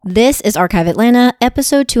This is Archive Atlanta,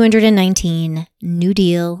 episode 219, New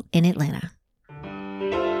Deal in Atlanta.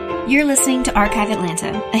 You're listening to Archive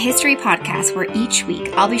Atlanta, a history podcast where each week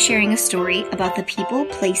I'll be sharing a story about the people,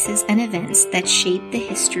 places, and events that shape the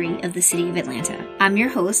history of the city of Atlanta. I'm your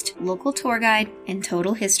host, local tour guide, and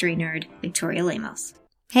total history nerd, Victoria Lemos.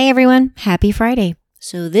 Hey everyone, happy Friday.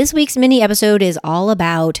 So this week's mini episode is all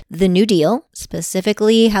about the New Deal,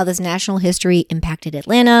 specifically how this national history impacted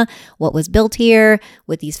Atlanta, what was built here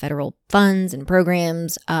with these federal funds and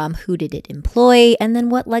programs, who did it employ, and then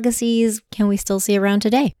what legacies can we still see around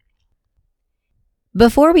today.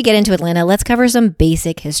 Before we get into Atlanta, let's cover some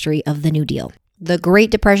basic history of the New Deal. The Great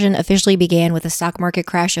Depression officially began with the stock market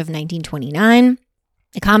crash of 1929.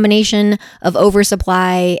 A combination of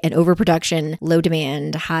oversupply and overproduction, low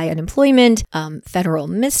demand, high unemployment, federal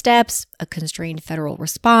missteps, a constrained federal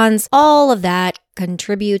response, all of that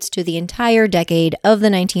contributes to the entire decade of the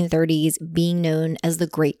 1930s being known as the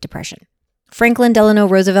Great Depression. Franklin Delano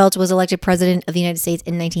Roosevelt was elected president of the United States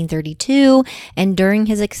in 1932, and during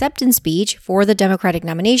his acceptance speech for the Democratic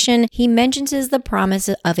nomination, he mentions the promise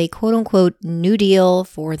of a quote-unquote New Deal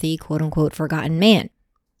for the quote-unquote forgotten man.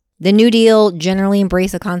 The New Deal generally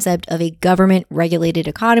embraced the concept of a government-regulated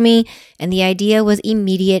economy, and the idea was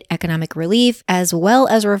immediate economic relief, as well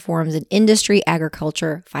as reforms in industry,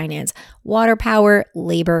 agriculture, finance, water power,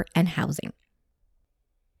 labor, and housing.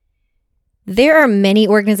 There are many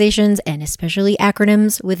organizations and especially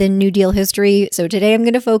acronyms within New Deal history, so today I'm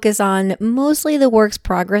going to focus on mostly the Works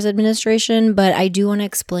Progress Administration, but I do want to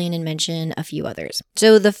explain and mention a few others.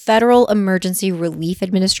 So the Federal Emergency Relief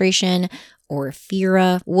Administration, or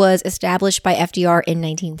FERA, was established by FDR in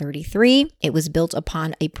 1933. It was built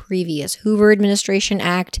upon a previous Hoover administration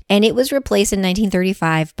act, and it was replaced in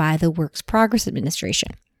 1935 by the Works Progress Administration.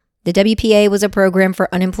 The WPA was a program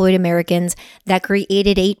for unemployed Americans that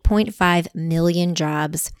created 8.5 million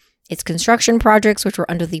jobs. Its construction projects, which were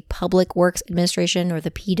under the Public Works Administration, or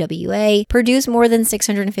the PWA, produced more than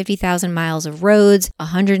 650,000 miles of roads,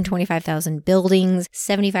 125,000 buildings,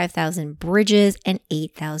 75,000 bridges, and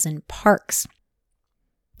 8,000 parks.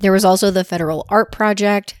 There was also the Federal Art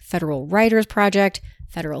Project, Federal Writers Project,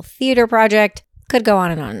 Federal Theater Project, could go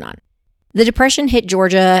on and on and on. The Depression hit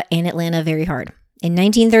Georgia and Atlanta very hard. In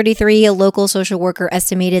 1933, a local social worker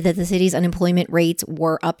estimated that the city's unemployment rates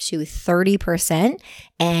were up to 30%,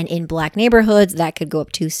 and in Black neighborhoods, that could go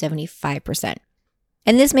up to 75%.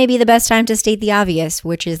 And this may be the best time to state the obvious,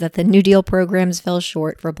 which is that the New Deal programs fell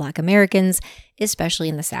short for Black Americans, especially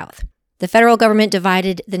in the South. The federal government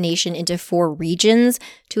divided the nation into 4 regions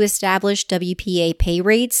to establish WPA pay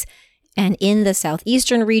rates, and in the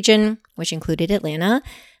southeastern region, which included Atlanta,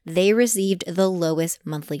 they received the lowest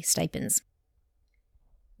monthly stipends.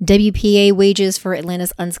 WPA wages for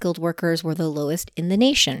Atlanta's unskilled workers were the lowest in the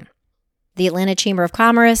nation. The Atlanta Chamber of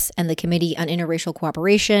Commerce and the Committee on Interracial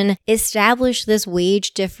Cooperation established this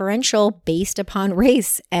wage differential based upon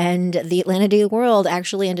race, and the Atlanta Daily World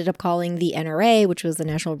actually ended up calling the NRA, which was the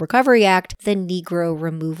National Recovery Act, the Negro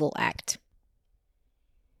Removal Act.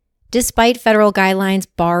 Despite federal guidelines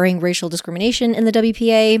barring racial discrimination in the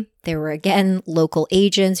WPA, there were again local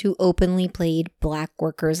agents who openly paid Black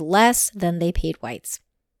workers less than they paid whites.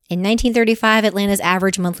 In 1935, Atlanta's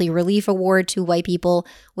average monthly relief award to white people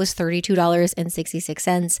was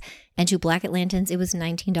 $32.66, and to Black Atlantans, it was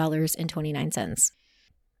 $19.29.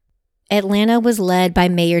 Atlanta was led by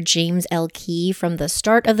Mayor James L. Key from the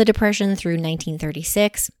start of the Depression through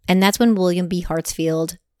 1936, and that's when William B.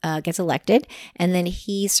 Hartsfield gets elected, and then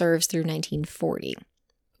he serves through 1940.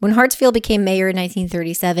 When Hartsfield became mayor in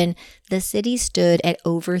 1937, the city stood at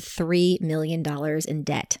over $3 million in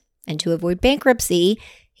debt, and to avoid bankruptcy,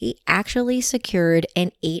 he actually secured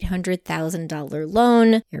an $800,000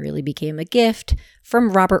 loan, it really became a gift,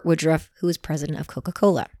 from Robert Woodruff, who was president of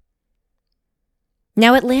Coca-Cola.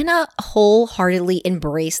 Now, Atlanta wholeheartedly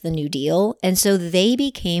embraced the New Deal, and so they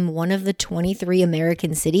became one of the 23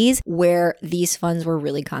 American cities where these funds were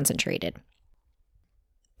really concentrated.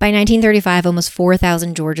 By 1935, almost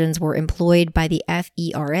 4,000 Georgians were employed by the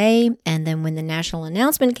FERA, and then when the national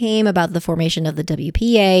announcement came about the formation of the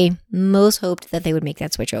WPA, most hoped that they would make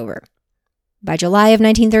that switch over. By July of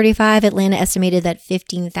 1935, Atlanta estimated that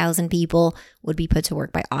 15,000 people would be put to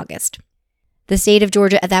work by August. The state of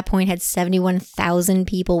Georgia at that point had 71,000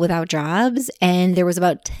 people without jobs, and there was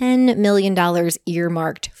about $10 million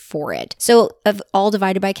earmarked for it. So, all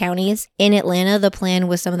divided by counties. In Atlanta, the plan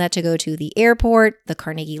was some of that to go to the airport, the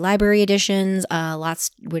Carnegie Library additions,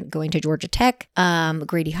 lots going to Georgia Tech,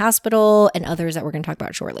 Grady Hospital, and others that we're going to talk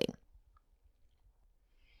about shortly.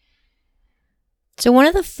 So one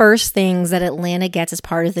of the first things that Atlanta gets as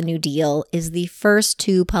part of the New Deal is the first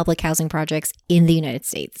 2 public housing projects in the United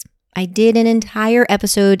States. I did an entire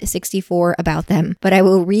episode 64 about them, but I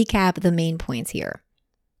will recap the main points here.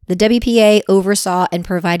 The WPA oversaw and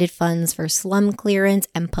provided funds for slum clearance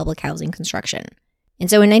and public housing construction. And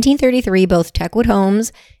so in 1933, both Techwood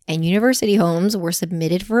Homes and University Homes were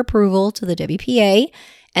submitted for approval to the WPA,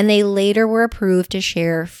 and they later were approved to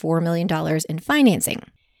share $4 million in financing.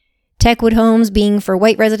 Techwood Homes, being for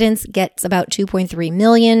white residents, gets about $2.3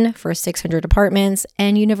 million for 600 apartments,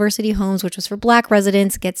 and University Homes, which was for black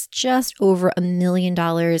residents, gets just over $1 million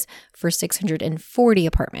for 640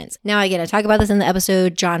 apartments. Now, again, I talk about this in the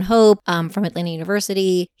episode. John Hope from Atlanta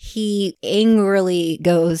University, he angrily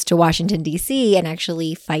goes to Washington, D.C. and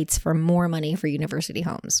actually fights for more money for University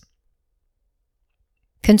Homes.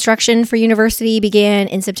 Construction for University began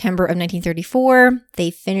in September of 1934. They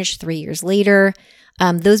finished 3 years later.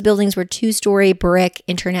 Those buildings were 2-story brick,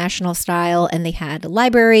 international style, and they had a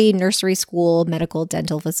library, nursery school, medical,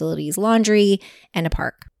 dental facilities, laundry, and a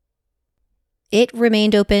park. It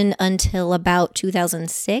remained open until about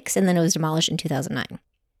 2006, and then it was demolished in 2009.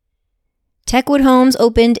 Techwood Homes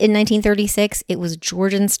opened in 1936. It was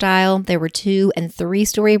Georgian style. There were 2- and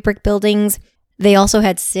 3-story brick buildings. They also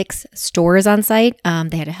had 6 stores on site.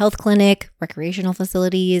 They had a health clinic, recreational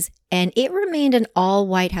facilities, and it remained an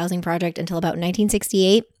all-white housing project until about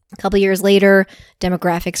 1968. A couple years later,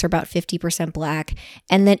 demographics are about 50% black,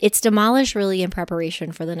 and then it's demolished really in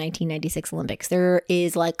preparation for the 1996 Olympics. There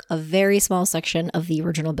is like a very small section of the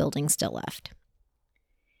original building still left.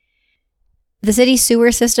 The city's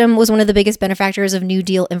sewer system was one of the biggest benefactors of New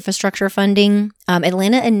Deal infrastructure funding.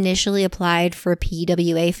 Atlanta initially applied for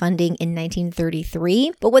PWA funding in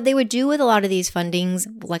 1933, but what they would do with a lot of these fundings,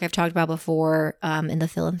 like I've talked about before in the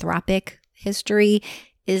philanthropic history,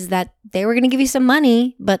 is that they were going to give you some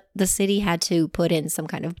money, but the city had to put in some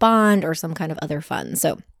kind of bond or some kind of other fund.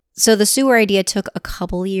 So the sewer idea took a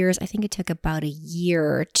couple years. I think it took about a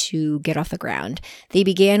year to get off the ground. They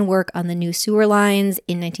began work on the new sewer lines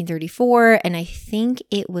in 1934, and I think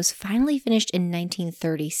it was finally finished in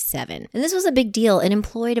 1937. And this was a big deal. It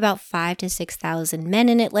employed about 5,000 to 6,000 men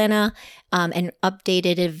in Atlanta and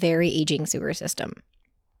updated a very aging sewer system.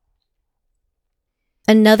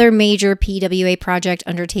 Another major PWA project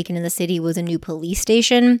undertaken in the city was a new police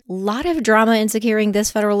station. A lot of drama in securing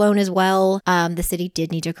this federal loan as well. The city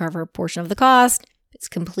did need to cover a portion of the cost. It's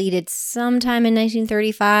completed sometime in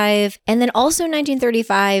 1935. And then also in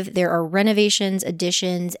 1935, there are renovations,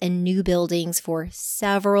 additions, and new buildings for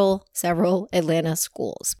several Atlanta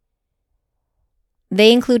schools.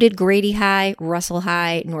 They included Grady High, Russell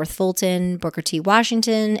High, North Fulton, Booker T.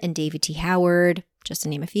 Washington, and David T. Howard, just to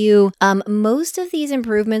name a few. Most of these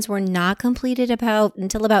improvements were not completed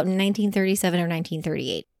until about 1937 or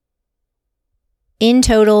 1938. In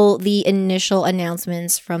total, the initial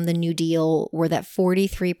announcements from the New Deal were that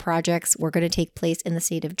 43 projects were going to take place in the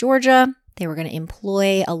state of Georgia. They were going to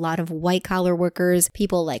employ a lot of white-collar workers,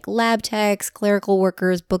 people like lab techs, clerical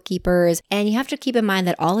workers, bookkeepers. And you have to keep in mind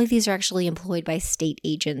that all of these are actually employed by state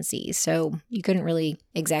agencies. So you couldn't really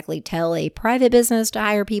exactly tell a private business to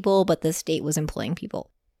hire people, but the state was employing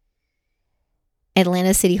people.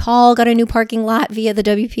 Atlanta City Hall got a new parking lot via the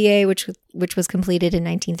WPA, which was completed in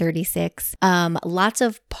 1936. Lots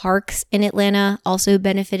of parks in Atlanta also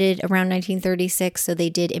benefited around 1936, so they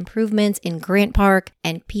did improvements in Grant Park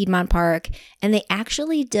and Piedmont Park, and they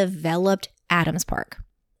actually developed Adams Park.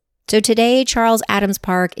 So today, Charles Adams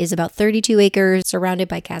Park is about 32 acres surrounded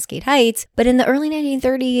by Cascade Heights, but in the early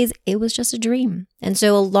 1930s, it was just a dream. And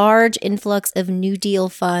so a large influx of New Deal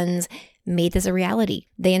funds made this a reality.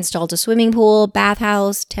 They installed a swimming pool,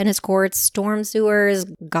 bathhouse, tennis courts, storm sewers,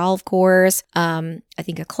 golf course, I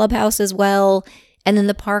think a clubhouse as well. And then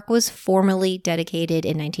the park was formally dedicated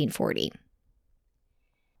in 1940.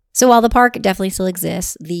 So while the park definitely still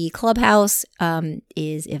exists, the clubhouse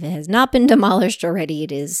is, if it has not been demolished already,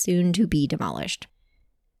 it is soon to be demolished.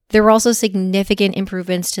 There were also significant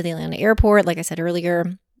improvements to the Atlanta airport, like I said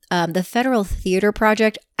earlier. The Federal Theater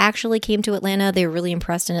Project actually came to Atlanta. They were really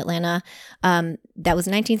impressed in Atlanta. That was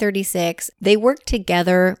 1936. They worked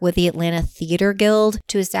together with the Atlanta Theater Guild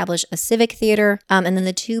to establish a civic theater. And then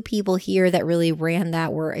the 2 people here that really ran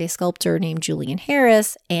that were a sculptor named Julian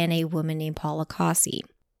Harris and a woman named Paula Cossey.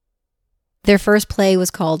 Their first play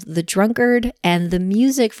was called The Drunkard, and the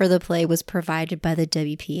music for the play was provided by the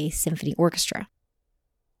WPA Symphony Orchestra.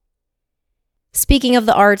 Speaking of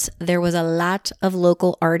the arts, there was a lot of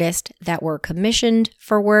local artists that were commissioned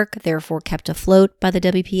for work, therefore kept afloat by the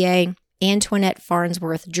WPA. Antoinette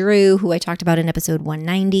Farnsworth Drew, who I talked about in episode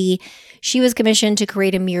 190. She was commissioned to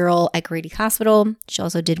create a mural at Grady Hospital. She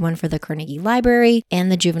also did one for the Carnegie Library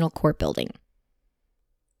and the Juvenile Court Building.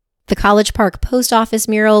 The College Park Post Office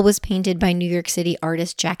mural was painted by New York City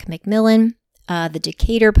artist Jack McMillan. The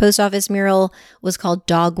Decatur Post Office mural was called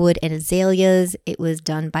Dogwood and Azaleas. It was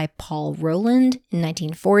done by Paul Rowland in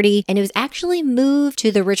 1940, and it was actually moved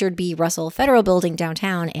to the Richard B. Russell Federal Building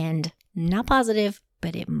downtown, and not positive,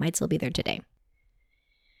 but it might still be there today.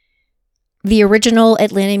 The original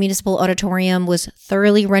Atlanta Municipal Auditorium was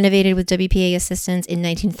thoroughly renovated with WPA assistance in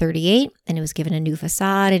 1938, and it was given a new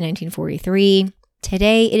facade in 1943.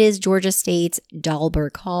 Today, it is Georgia State's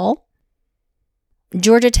Dahlberg Hall.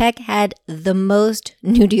 Georgia Tech had the most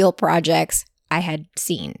New Deal projects I had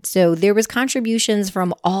seen. So there was contributions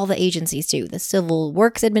from all the agencies too, the Civil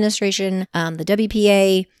Works Administration, the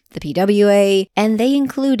WPA, the PWA, and they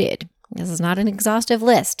included, this is not an exhaustive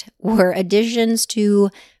list, were additions to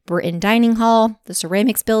Britton Dining Hall, the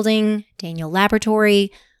Ceramics Building, Daniel Laboratory,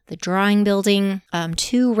 the Drawing Building,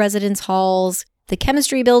 2 residence halls, the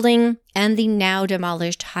Chemistry Building, and the now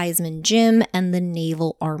demolished Heisman Gym and the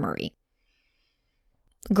Naval Armory.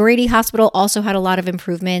 Grady Hospital also had a lot of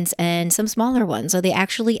improvements and some smaller ones. So they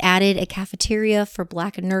actually added a cafeteria for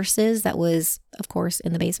Black nurses that was, of course,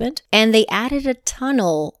 in the basement. And they added a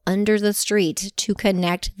tunnel under the street to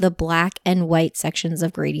connect the Black and white sections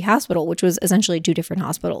of Grady Hospital, which was essentially 2 different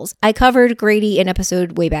hospitals. I covered Grady in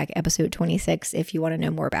way back, episode 26, if you want to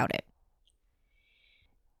know more about it.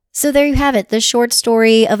 So there you have it, the short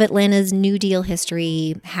story of Atlanta's New Deal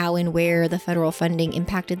history, how and where the federal funding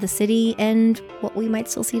impacted the city, and what we might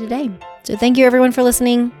still see today. So thank you everyone for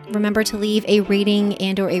listening. Remember to leave a rating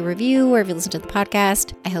and or a review wherever you listen to the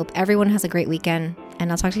podcast. I hope everyone has a great weekend,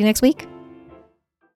 and I'll talk to you next week.